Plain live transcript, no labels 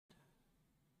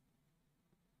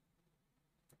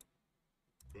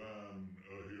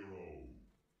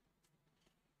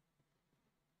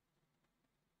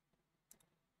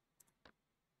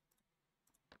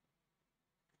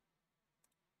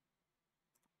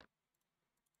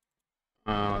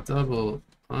Double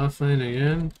offlane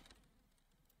again.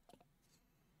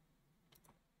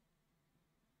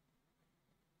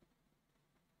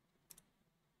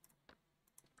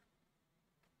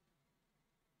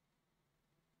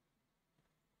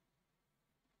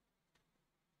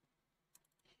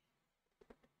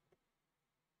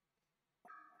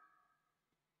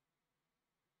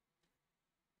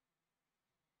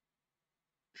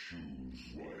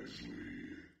 Choose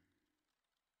wisely.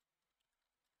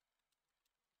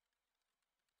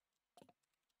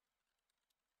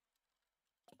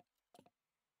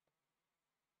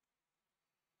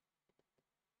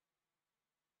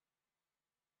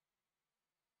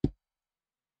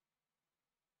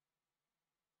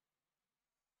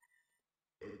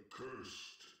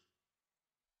 Accursed.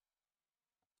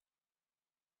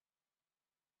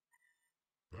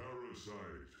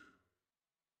 Parasite.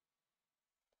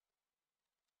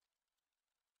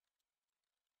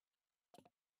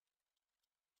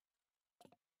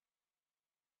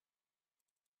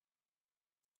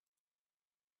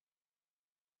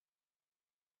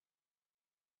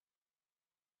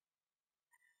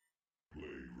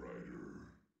 Plague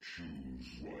Rider.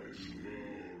 Choose wisely.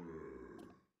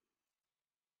 Devourer.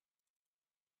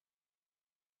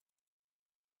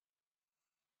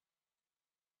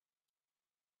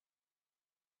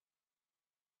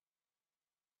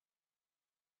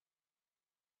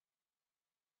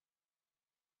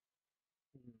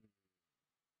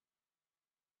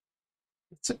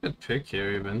 It's a good pick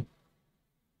here, even.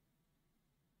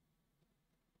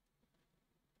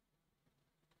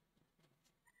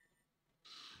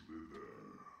 Slither.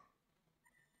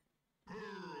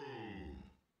 Pearl.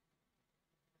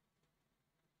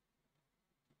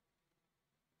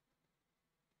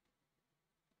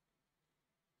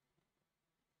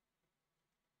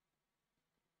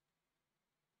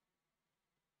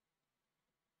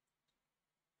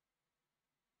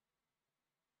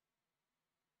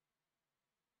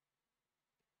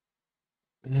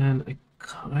 Man, I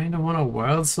kind of want a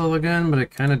Wildsoul again, but I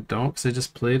kind of don't because I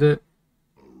just played it.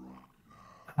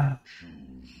 Ah,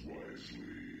 Choose wisely.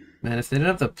 man, if they didn't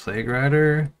have the Plague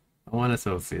Rider, I want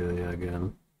to Ophelia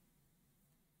again.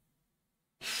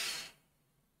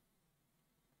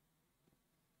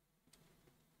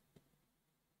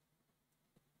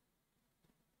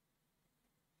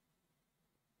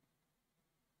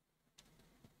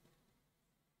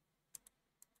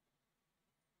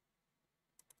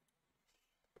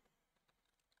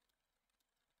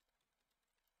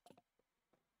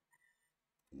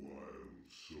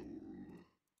 Wildsoul.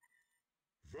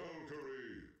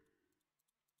 Valkyrie.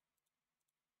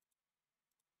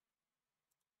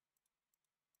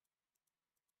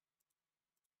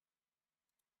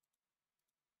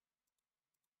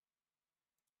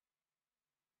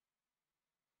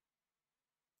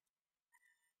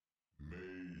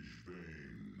 Mage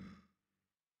Bane.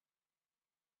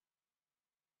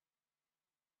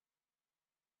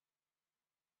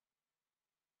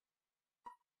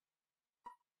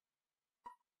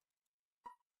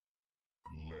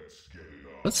 Let's get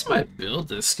it What's my on. build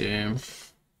this game?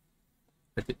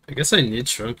 I guess I need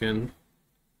Shrunken.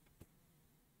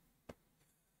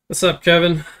 What's up,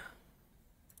 Kevin?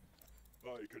 I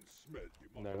can smell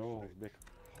you, No, big.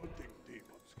 Hunting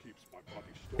demons keeps my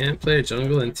body strong. Can't play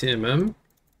jungle in TMM,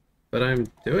 but I'm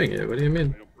doing it. What do you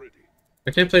mean? I am ready.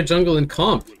 I can't play jungle in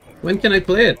comp. When can I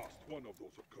play it? Last one of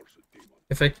those accursed demons.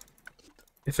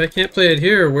 If I can't play it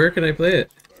here, where can I play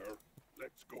it? There.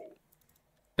 Let's go.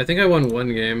 I think I won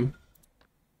one game.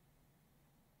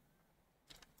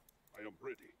 I am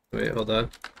ready. Wait, hold on.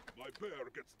 My bear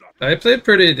gets that. I played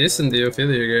pretty decent the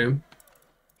Ophelia game.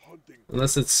 Hunting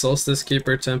Unless it's Solstice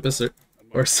Keeper, Tempest, and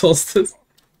my or Solstice.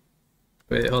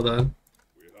 Wait, hold on.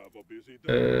 we have a busy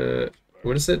day.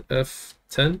 What is it?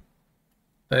 F10?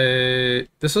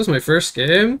 This was my first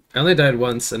game. I only died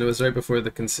once, and it was right before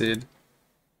the concede.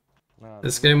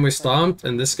 This game we stomped,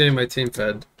 and this game my team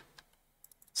fed.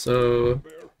 So,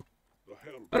 Bear, the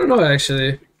hell I don't know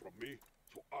actually. from me,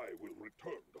 so I will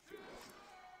return the favor.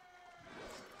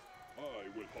 I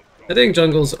will hunt down I think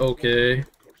jungle's okay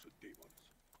accursed demons.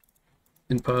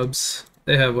 in pubs.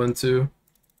 They have one too,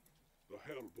 The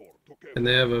Hellborn took and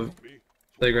they have a from me,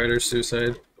 so Plague I Rider will Suicide.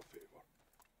 return the favor.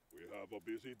 We have a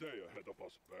busy day ahead of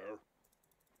us, Bear.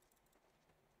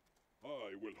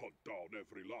 I will hunt down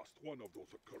every last one of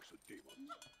those accursed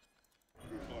demons.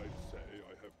 You might say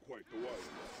I have quite a while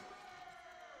left.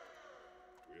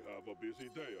 We have a busy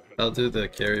day ahead I'll of do us, the Bear.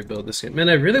 carry build this game. Man,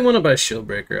 I really want to buy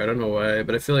Shieldbreaker. I don't know why,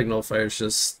 but I feel like Nullfire is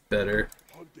just better.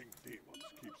 Hunting demons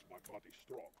keeps my body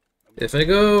strong. And If I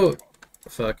go,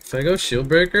 fuck, if I go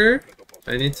Shieldbreaker,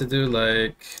 I need to do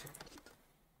like,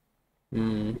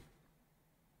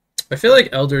 I feel like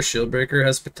Elder Shieldbreaker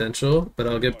has potential, but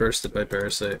I'll get bursted by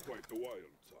Parasite. Quite the wild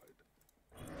side.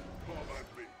 Come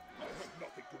at me. I have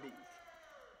nothing to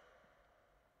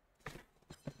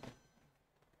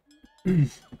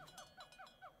lose.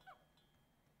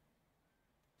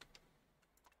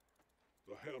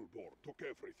 The Hellborn took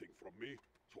everything from me,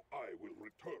 so I will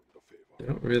return the favor. I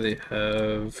don't really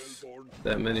have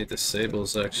that many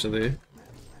disables actually.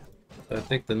 I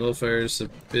think the Nullfire is a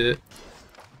bit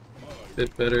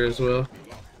better as well.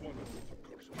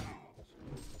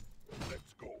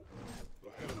 Let's go.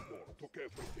 The Hellborn took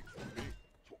everything from me,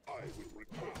 so I will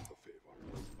return the favor.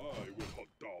 I will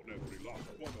hunt down every last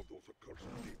one of those accursed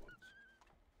demons.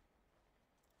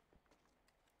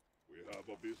 We have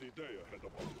a busy day ahead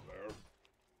of us, Bear.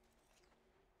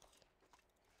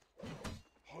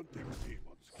 Hunting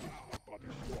demons keeps my body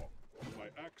strong, and my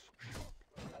axe sharp.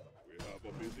 We have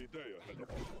a busy day ahead of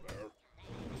us, Bear.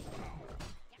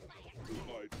 You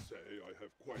might say I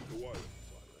have quite the wild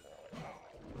side.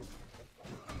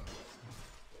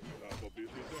 We have a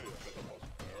busy day ahead of us,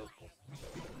 Bear.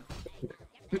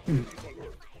 Keep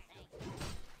alert.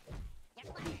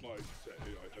 You might say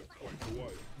I have quite the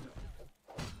wild side.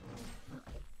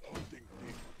 Hunting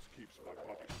demons keeps my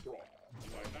body strong, and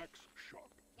my axe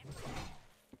sharp.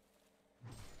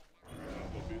 We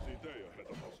have a busy day ahead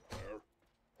of us, Bear.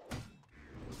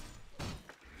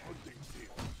 Hunting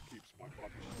demons keeps my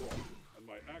body strong, and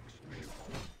my axe sharp.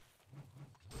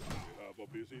 We have a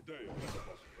busy day ahead of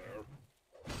us, Bear.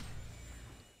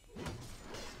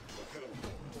 The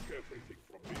Hellborn took everything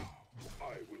from me, so I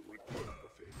will return the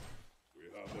favor. We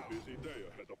have a busy day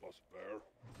ahead of us, Bear.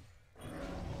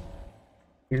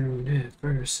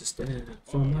 Universe is down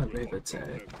for my rave attack.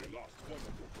 Every last one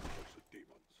of those accursed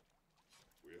demons.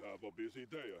 We have a busy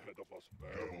day ahead of us,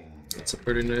 Bear. That's a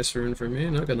pretty nice rune for me,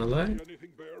 not gonna lie.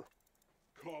 Anything, Bear?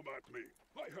 Come at me.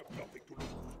 I have nothing to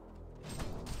lose.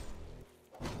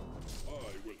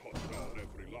 I will hunt down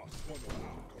every last one of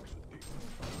those accursed demons.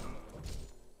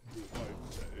 You might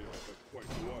say I have quite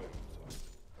the wild side.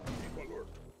 Keep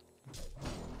alert.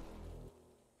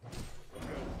 The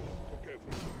Hellborn took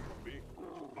everything from me,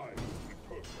 so I will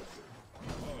return the favor.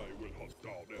 I will hunt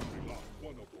down every last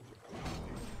one of those accursed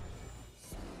demons.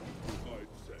 You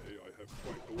might say I have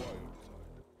quite the wild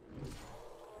side.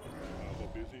 Have a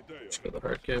busy day. For the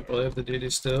hard camp, while I have the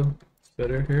DD still. It's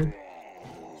better here.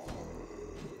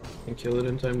 Can kill it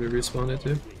in time to respawn it too.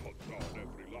 I will hunt down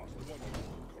every last one of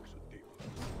those accursed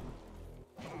demons.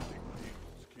 Hunting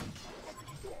demons keeps my body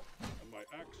strong, and my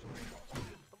axe sharp.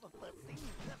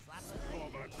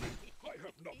 Come at me. I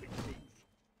have nothing to lose.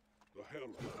 The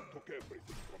Hellborn took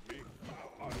everything from me, now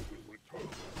I will return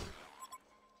it.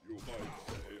 You might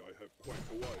say I have quite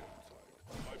the wild side.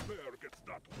 My bear gets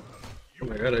that one. Oh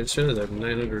my god, I just realized I have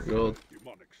 900 gold.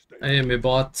 Demonic state. I am a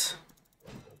bot.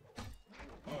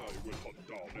 I will hunt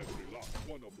down every last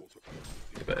one of those accursed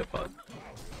demons. If I bot.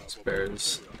 This bear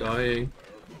is dying.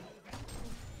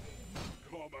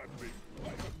 Come at me. I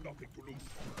have nothing to lose.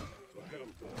 The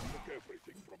Hellborn took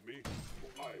everything from me, so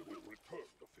I will return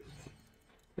the favor.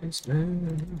 Thanks,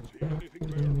 man. See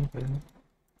anything, Bear?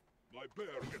 My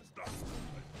bear gets that,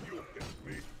 and you get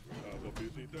me. We have a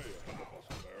busy day ahead of us,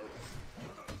 Bear.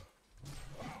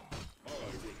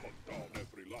 I will hunt down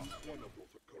every last one of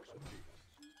those accursed demons.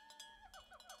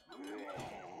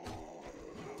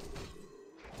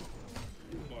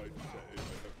 You might say I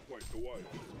have quite the wild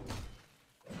side.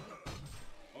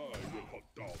 I will hunt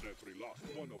down every last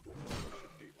one of those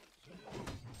accursed demons.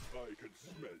 I can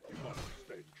smell demonic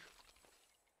stench.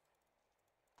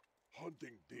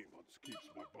 Hunting demons keeps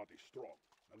my body strong,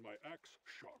 and my axe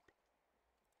sharp.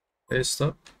 Hey,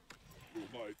 stop. You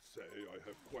might say I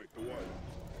have quite the wild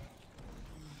side.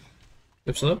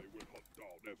 Oops, I up. will hunt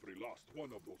down every last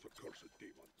one of those accursed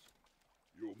demons.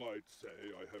 You might say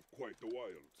I have quite the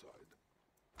wild side.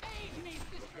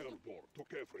 The Hellborn took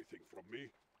everything from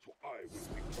me, so I will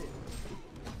return.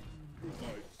 You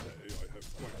might say I have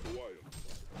quite the wild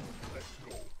side. Let's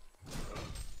go.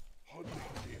 Hunting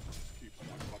demons keeps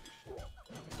my body strong,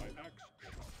 and my axe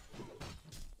sharp.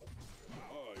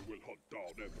 I will hunt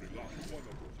down every last one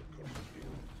of those accursed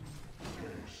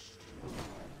demons.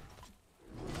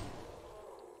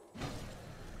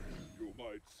 You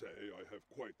might say I have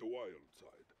quite the wild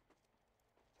side.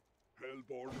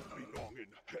 Hellborn belong in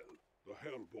hell. The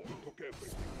Hellborn took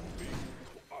everything from me,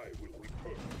 so I will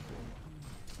return.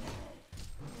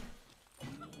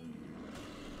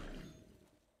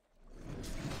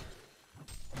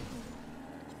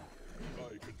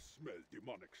 I can smell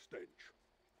demonic stench.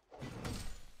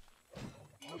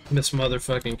 This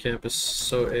motherfucking camp is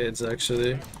so AIDS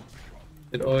actually.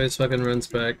 It always fucking runs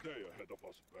back. Day ahead of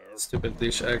us, Bear. Stupid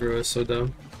leash aggro is so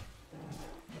dumb.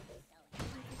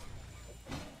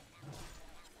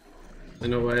 I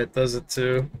know why it does it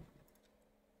too.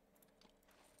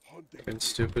 Hunting Fucking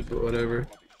stupid, but whatever.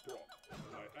 body strong.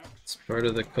 My axe It's part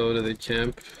of the code of the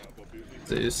camp. have a busy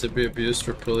They used to be abused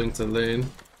for pulling to lane.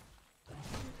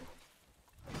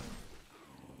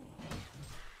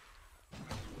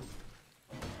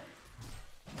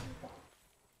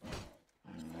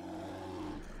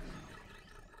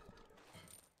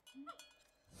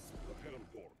 The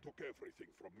Hellborn took everything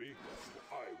from me, so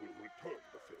I will return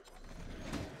the favor.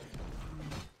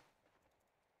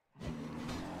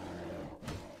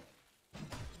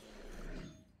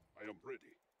 I am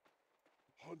ready.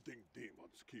 Hunting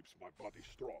demons keeps my body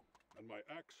strong, and my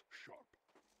axe sharp.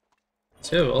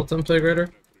 Do you have ult on Plague Rider?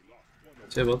 Every last one of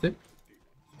Do you have ulti? demons.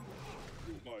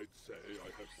 You might say I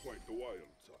have quite the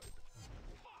wild side.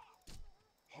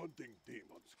 Hunting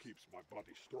demons keeps my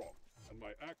body strong, and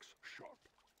my axe sharp.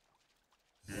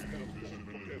 The Hellborn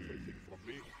took everything from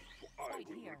me, so I Right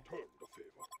will here. return the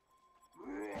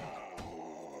favor.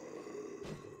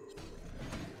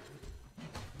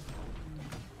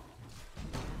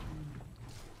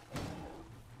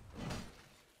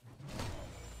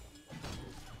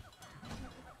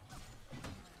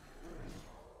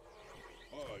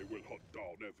 I will hunt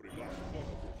down every last one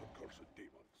of those accursed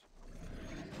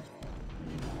demons.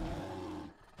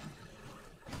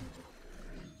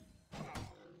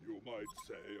 You might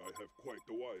say I have quite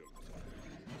the wild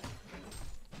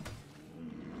side.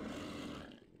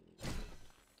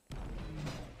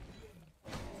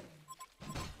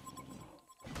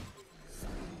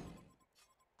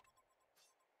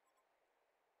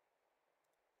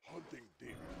 Hunting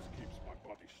demons keeps my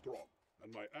body strong,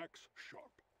 and my axe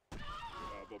sharp. We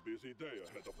have a busy day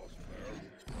ahead of us, Bear.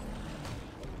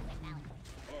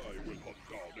 I will hunt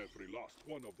down every last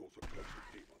one of those accursed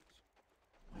demons.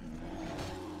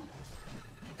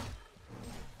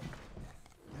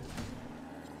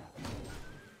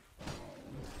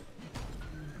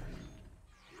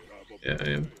 We have a Yeah, I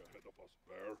busy am. day ahead of us,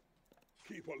 Bear.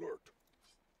 Keep alert.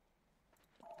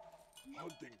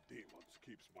 Hunting demons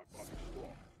keeps my body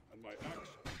strong, and my axe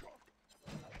sharp.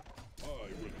 I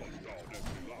will hunt down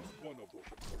every last one of those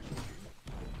accursed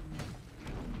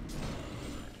demons.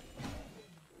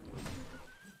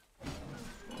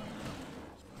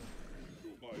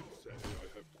 You might say I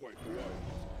have quite the wild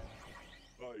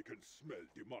side. I can smell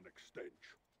demonic stench.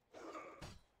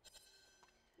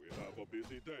 We have a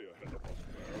busy day ahead of us,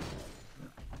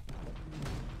 Bear.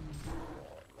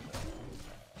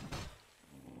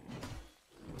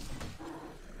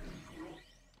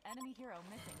 Enemy hero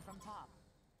missing from top.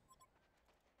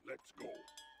 Let's go.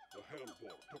 The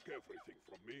Hellborn took everything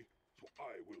from me, so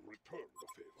I will return the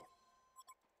favor.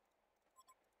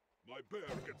 My bear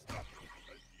gets nothing,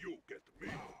 and you get me.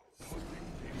 Hunting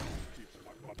demons keeps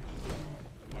my body strong,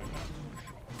 and my axe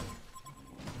sharp.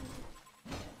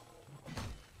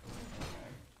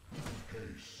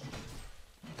 Haste.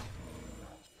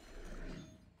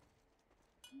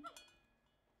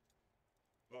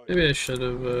 Maybe I should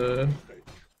have Stench.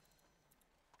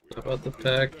 about the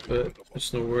pack, but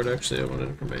there's no word actually I wanted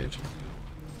it for mage.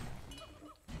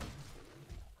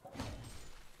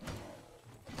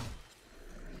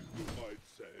 You might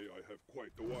say I have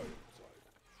quite the wild side.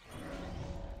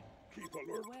 Keep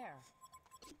alert. Beware.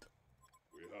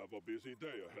 We have a busy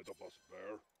day ahead of us,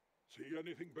 Bear. See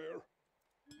anything, Bear?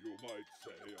 You might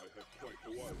say I have quite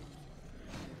the wild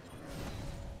side.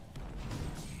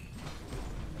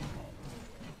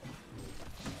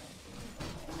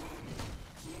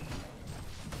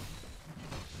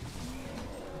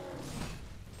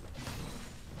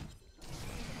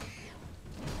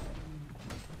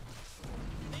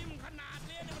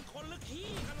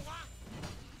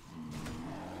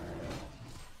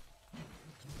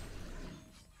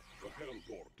 The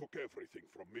Hellborn took everything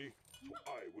from me, so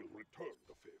I will return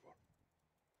the favor.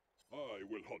 I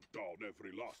will hunt down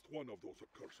every last one of those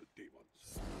accursed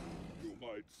demons. You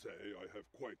might say I have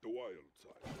quite the wild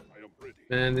side. I am ready.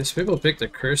 Man, these people picked a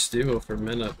cursed duo for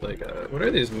minute. Like, what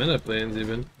are these minute planes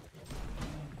even?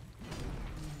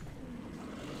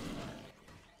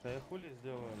 Да я хули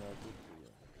сделаю на тут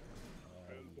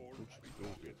Hellborn лучше be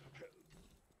dog in hell.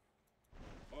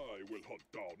 I will hunt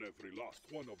down every last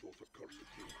one of those accursed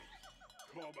demons.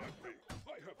 Come at me.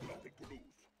 I have nothing to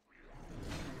lose.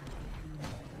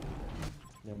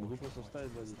 Я могу просто встать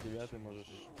сзади тебя, ты можешь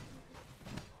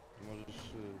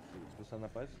просто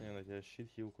напасть на нее, на тебя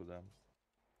щит хилку дам.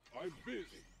 I'm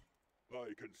busy.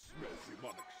 I can smell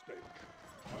demonic stench.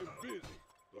 I'm busy.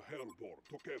 The Hellborn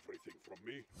took everything from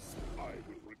me. I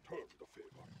will return the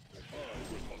favor. I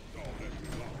will hunt down every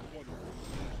last one of them.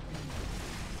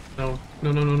 No,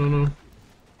 no, no, no, no, no.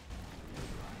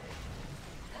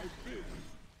 I'm busy.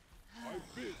 I'm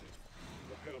busy.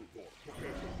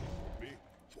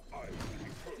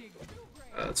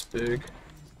 big.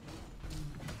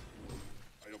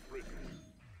 I am ready.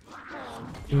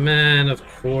 Man, of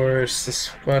course, this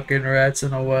fucking rat's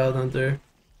in a wild hunter.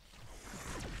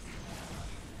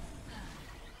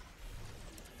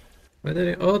 Why did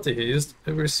he ulti? He used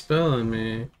every spell on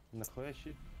me. Нахуя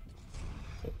щит?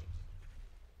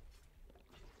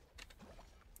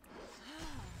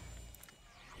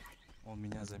 Он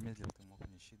меня замедлил, ты мог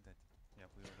мне щит дать. Я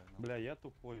бы его догнал. Бля, я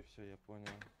тупой, все, я понял.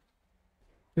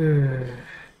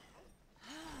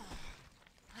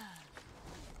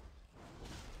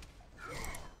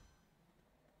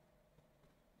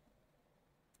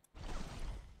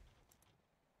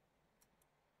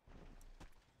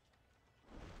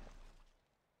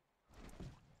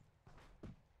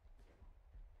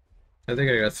 I think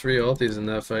I got 3 ultis in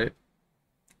that fight.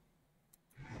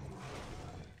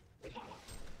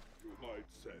 You might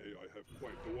say I have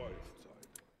quite the wild side.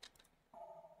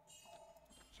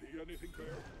 See anything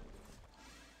there?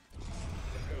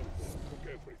 The Hellborn took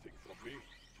everything from me,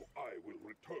 so I will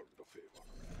return the favor.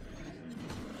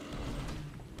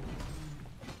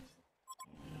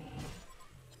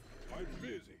 I'm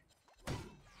busy.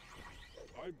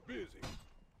 I'm busy.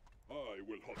 I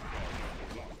will hunt down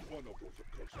the last one of those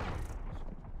accursed demons.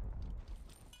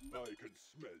 I can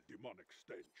smell demonic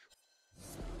stench.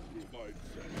 You might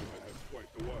say I have quite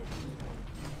the wild.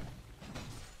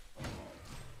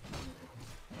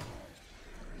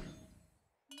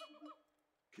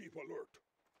 Keep alert.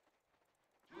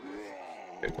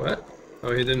 Wait, what?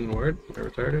 Oh, he didn't ward? They're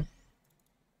retarded?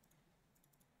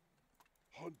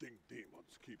 Hunting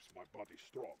demons keeps my body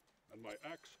strong and my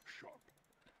axe sharp.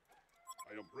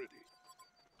 I am ready.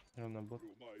 Я на бот.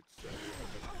 You might say I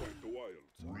have quite the wild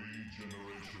side.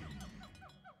 Regeneration.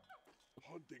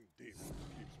 Hunting demons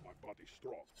keeps my body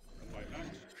strong and my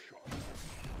axe sharp.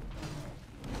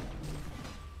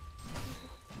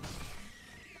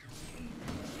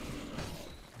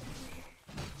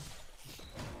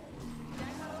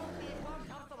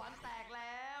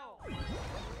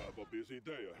 Have a busy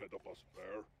day ahead of us,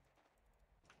 Bear.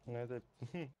 Ну это...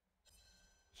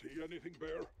 See anything,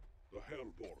 Bear? The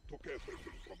Hellborn took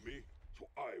everything from me, so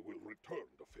I will return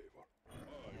the favor.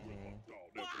 I will hunt down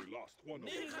every last one of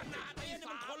them.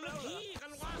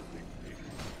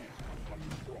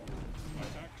 My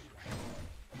axe.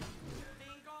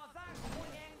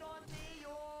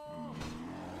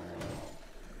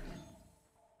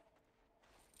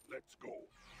 Let's go.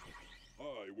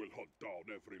 I will hunt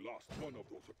down every last one of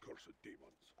those accursed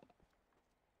demons.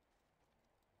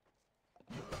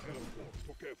 The Hellborn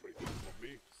took everything from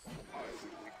me. I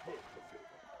will return the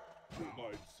favor. You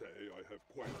might say I have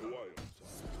quite the wild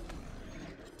side.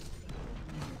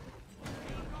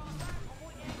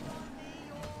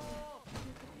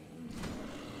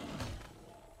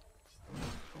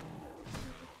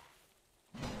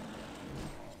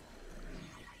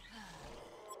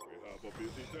 We have a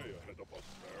busy day ahead of us,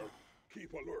 Bear.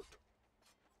 Keep alert.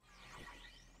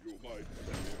 You might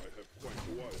say I have quite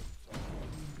the wild side.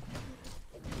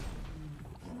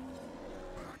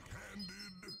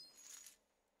 Backhanded.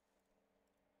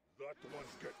 That one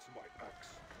gets my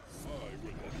axe. I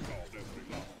will hunt down every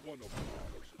last one of them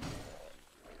accursed.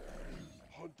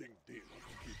 Hunting demons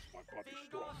keeps my body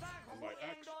strong and my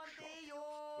axe sharp.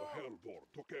 The Hellborn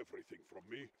took everything from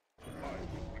me. I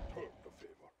will return the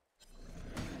favor.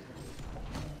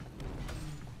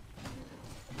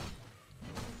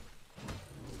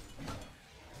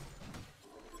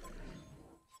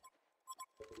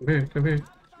 Come here, come here. See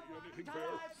anything,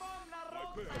 Bear? My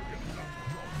bear gets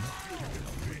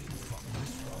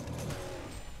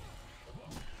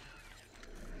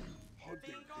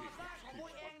hunting demons keeps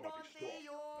my body strong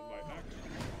and my axe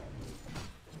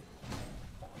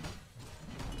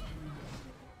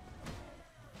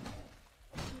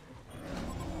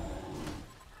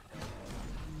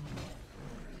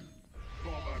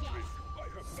come at me. I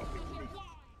have nothing to lose.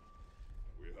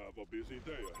 We have a busy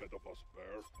day ahead of us,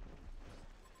 Bear.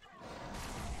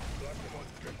 That one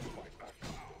gets my axe.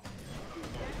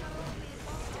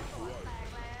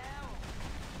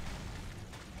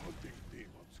 Hunting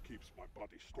demons keeps my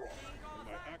body strong and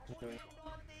my axe sharp.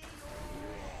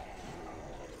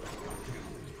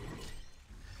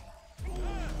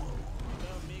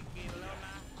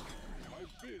 I'm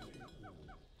busy.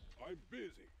 I'm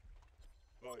busy.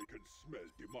 I can smell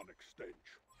demonic stench.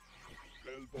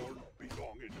 Hellborn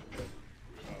belong in hell.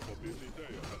 We have a busy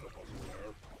day ahead of us, Bear.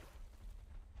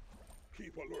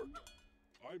 Keep alert.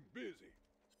 I'm busy.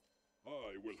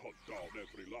 I will hunt down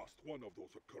every last one of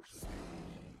those accursed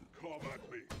demons. Come at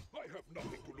me. I have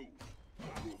nothing to lose.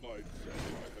 You might say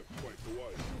I have quite the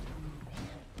wild.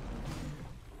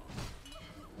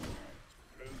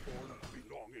 Hellborn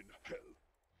belong in hell.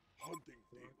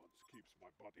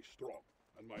 body strong,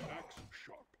 and my axe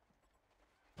sharp.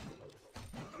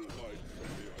 You might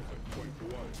say I have quite the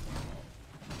wire.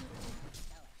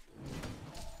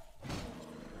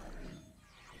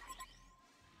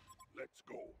 Let's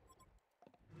go.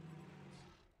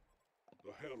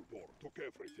 The Hellbor took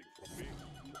everything from me,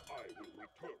 so I will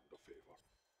return the favor.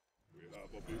 We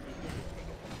have a busy day ahead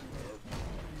of us there.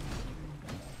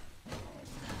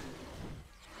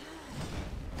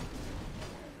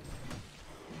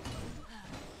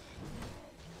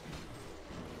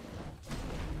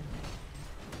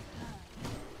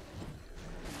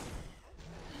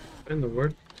 In the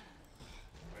word.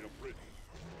 I am ready.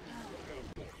 The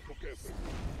Hellbor took everything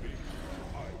from me, so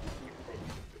I will return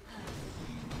the favor.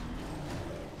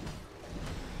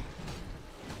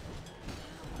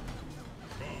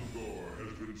 Gondor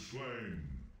has been slain.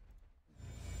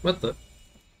 What the?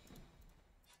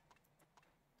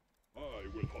 I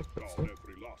will hunt down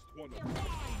every last one of them.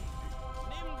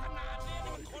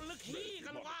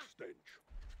 Stench.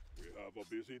 We have a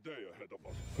busy day ahead of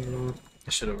us. I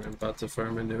should have ran about to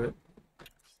farm into it.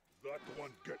 That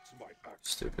one gets my axe.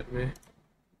 Stupid me.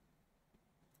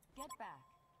 Get back.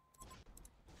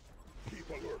 Keep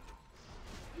alert.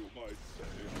 You might say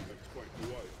I have quite a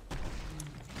while.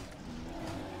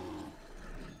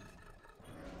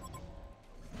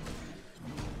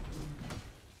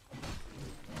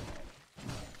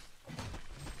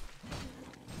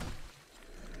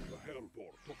 The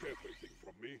Hellbor took everything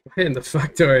from me. Why in the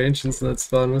fuck do our ancients not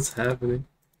spawn? What's happening?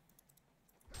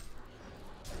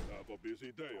 We have a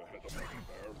busy day ahead of us there.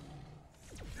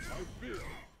 I'm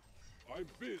busy. I'm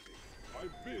busy.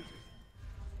 I'm busy.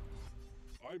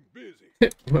 I'm busy.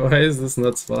 Why is this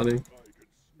not spawning? I can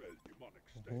smell demonic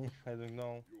stench. I don't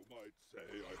know. You might say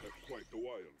I have quite the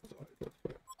wild side.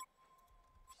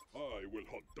 I will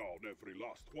hunt down every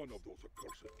last one of those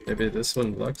accursed demons. Maybe this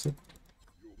one blocks it.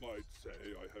 You might say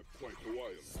I have quite the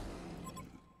wild side.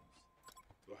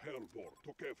 The Hellbor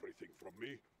took everything from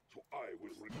me, so I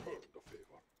will return the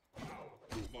favor.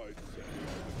 You might say I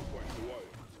have quite the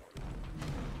wild side.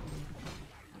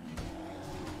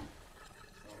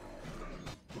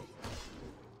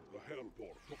 The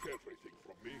Hellbor took everything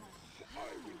from me, so I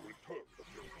will return the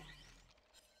favor.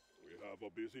 We have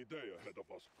a busy day ahead of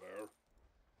us, Bear.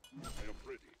 I am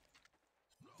ready.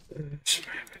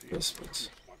 This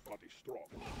one's... My body strong,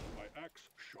 my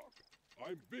axe sharp.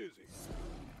 I'm busy.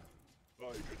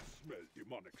 I can smell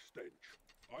demonic stench.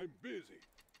 I'm busy.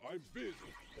 I'm busy.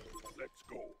 Let's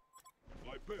go.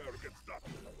 My bear gets that,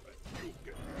 and you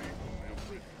get me. I am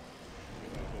ready. We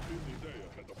have a busy day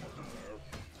ahead of us, Bear.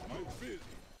 I'm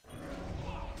busy.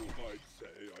 You might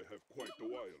say I have quite the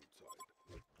wild side.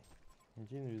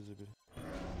 Иди инвизибель.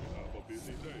 We have a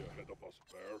busy day ahead of us,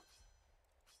 Bear.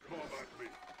 Come at me.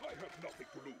 I have nothing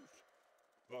to lose.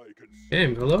 I can see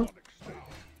Game, hello? demonic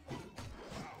stench.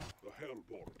 The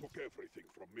Hellbor took everything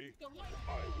from me.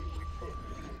 I will return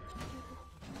it.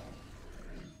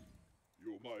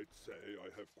 You might say I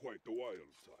have quite the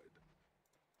wild side.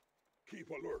 Keep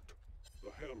alert. The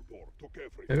Hellbor took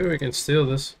everything. Maybe we can steal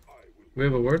this. I will We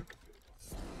have a word?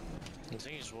 I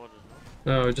think he's water.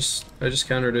 No, I just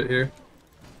countered it here.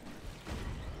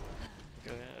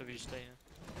 Go ahead, if you stay here.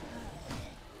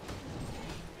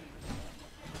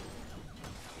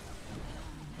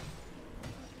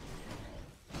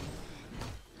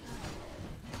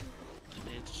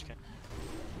 Yeah, just go.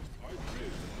 I'm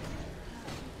busy.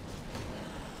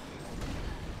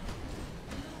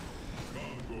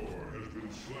 Gondor has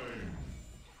been slain.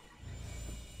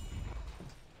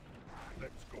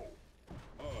 Let's go.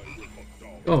 I will hunt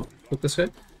down. Oh, look this way.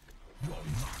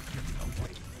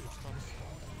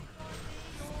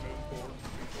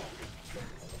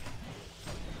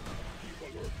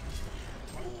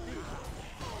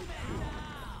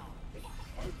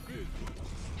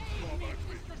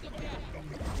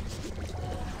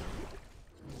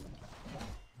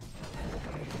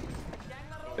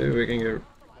 Maybe we can get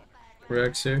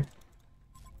Rex here.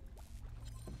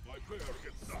 My bear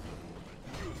gets that.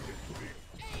 You get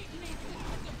me.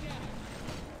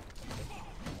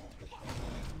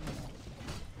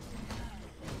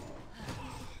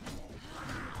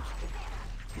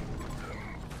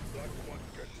 That one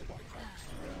gets my axe.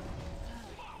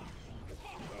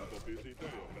 Have a busy day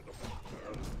ahead of us,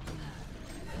 bear.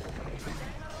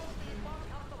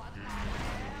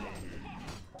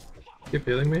 Keep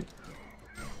healing me.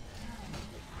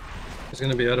 He's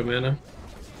gonna be out of mana.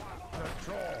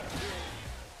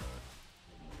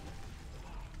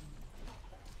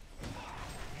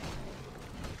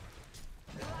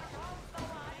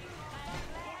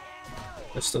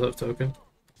 I still have token.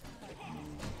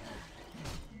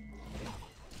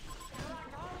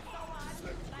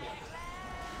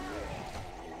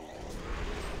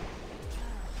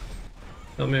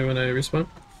 Tell me when I respawn.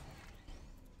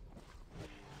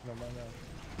 No mana.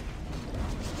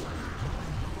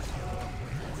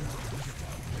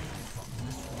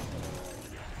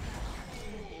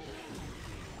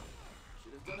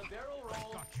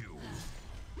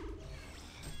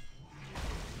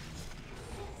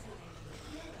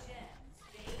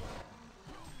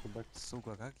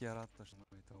 Сука, как я рад, что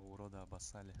этого урода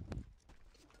обоссали.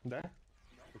 Да?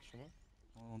 Почему?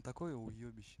 Он такой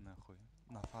уебище нахуй.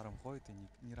 На фарм ходит и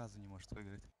ни разу не может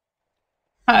выиграть.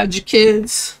 Hide your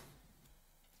kids.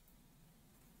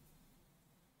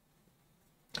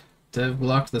 Dev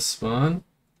block the spawn.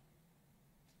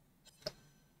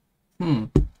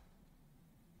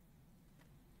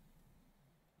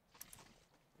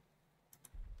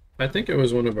 I think it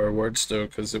was one of our wards though,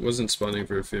 because it wasn't spawning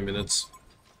for a few minutes.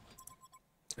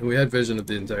 And we had vision of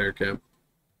the entire camp.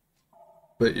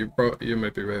 But you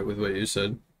might be right with what you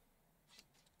said.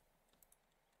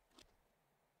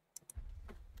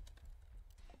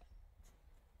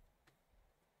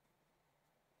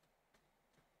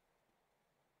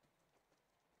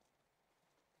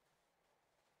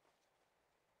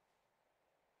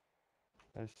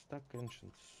 I stuck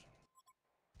ancients.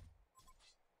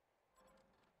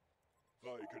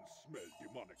 I can smell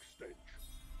demonic stench.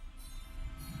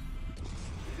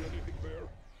 See anything there?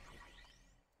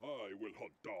 I will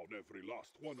hunt down every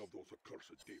last one of those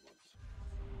accursed demons.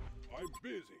 I'm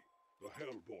busy. The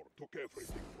Hellborn took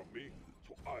everything from me,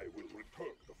 so I will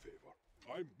return the favor.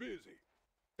 I'm busy.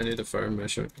 I need to farm my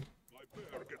shot. My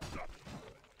bear gets that.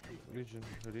 Region.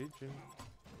 Demons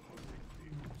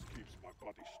keeps my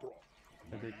body strong.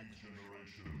 I did.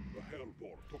 The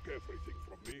Hellborn took everything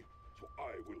from me, so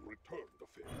I will return the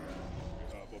favor. We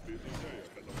have a busy day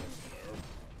ahead of us there.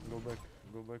 Go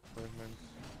back 5 minutes.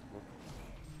 Look.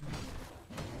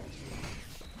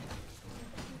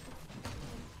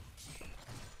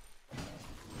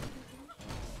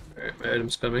 Alright, my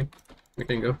item's coming. We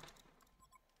can go.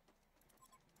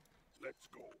 Let's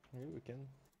go. Yeah, we can.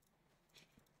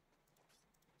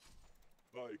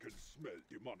 I can smell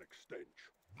demonic stench.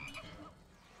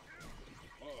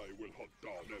 I will hunt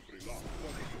down every last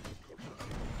one of those accursed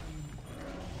demons.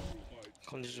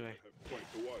 Come this way. I have quite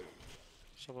the wild.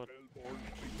 Support. Hellborn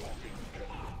belong in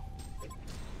hell.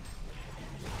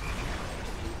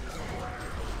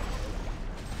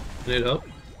 Need help?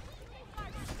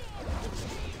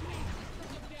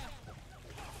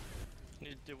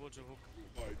 Need the water hook. You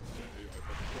might say I have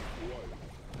quite the wild.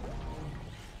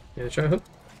 Yeah, try hook.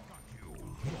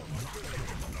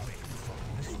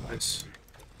 Nice.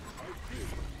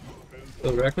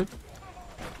 Still Rackman?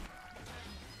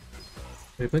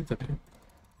 Hey, blink up here.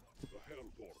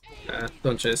 Nah,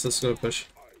 don't chase, let's go push. See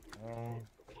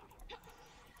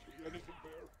anything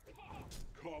there?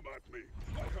 Come at me.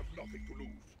 I have nothing to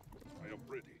lose. I am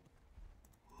ready.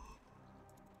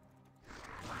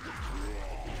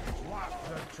 Come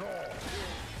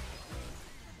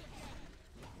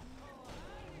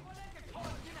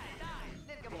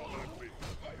at me.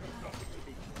 I have nothing to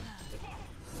lose.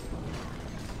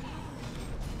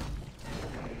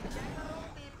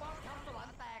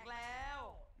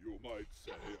 You might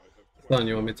say I have quite Don,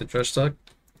 you want me to trash talk?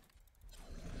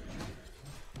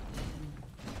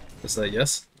 Is that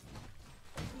yes?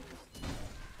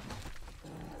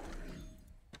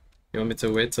 You want me to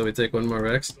wait till we take one more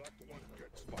Rex? that one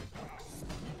gets my pass.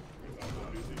 We have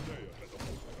a busy day ahead of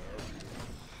us there.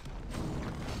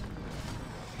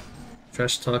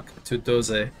 Trash talk to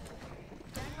Dozze.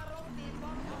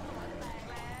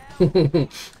 See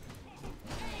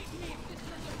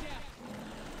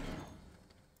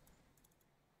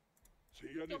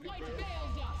anything Light there?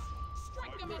 fails us!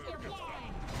 Strike them as they're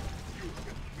blind! You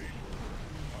get me.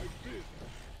 I'm busy.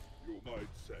 You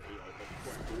might say I have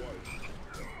quite the wild.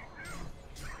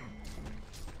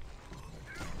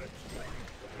 Let's go.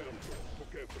 The Hellborn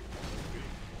took everything from me.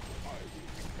 I will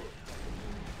return.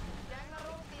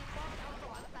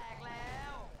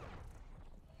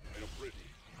 I am ready.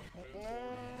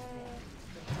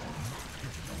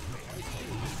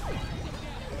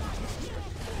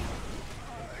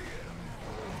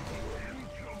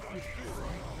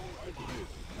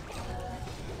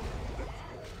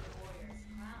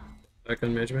 Back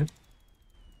on Mage Man.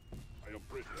 I am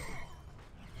ready.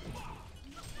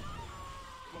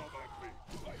 Come at me.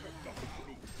 I have nothing to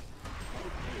lose.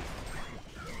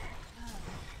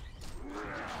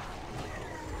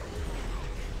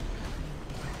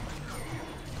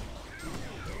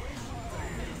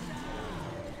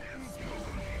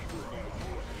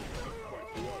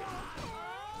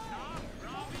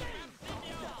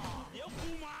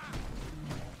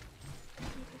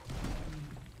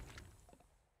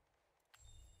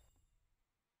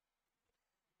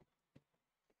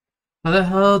 How the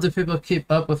hell do people keep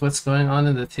up with what's going on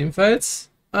in the team fights?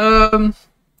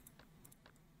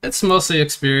 It's mostly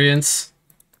experience.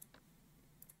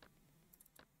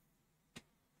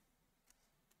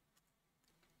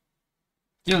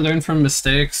 You learn from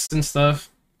mistakes and stuff.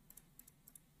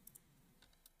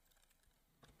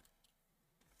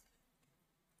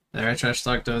 There, I trash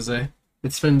talk Dozze.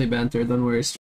 It's friendly banter, don't worry.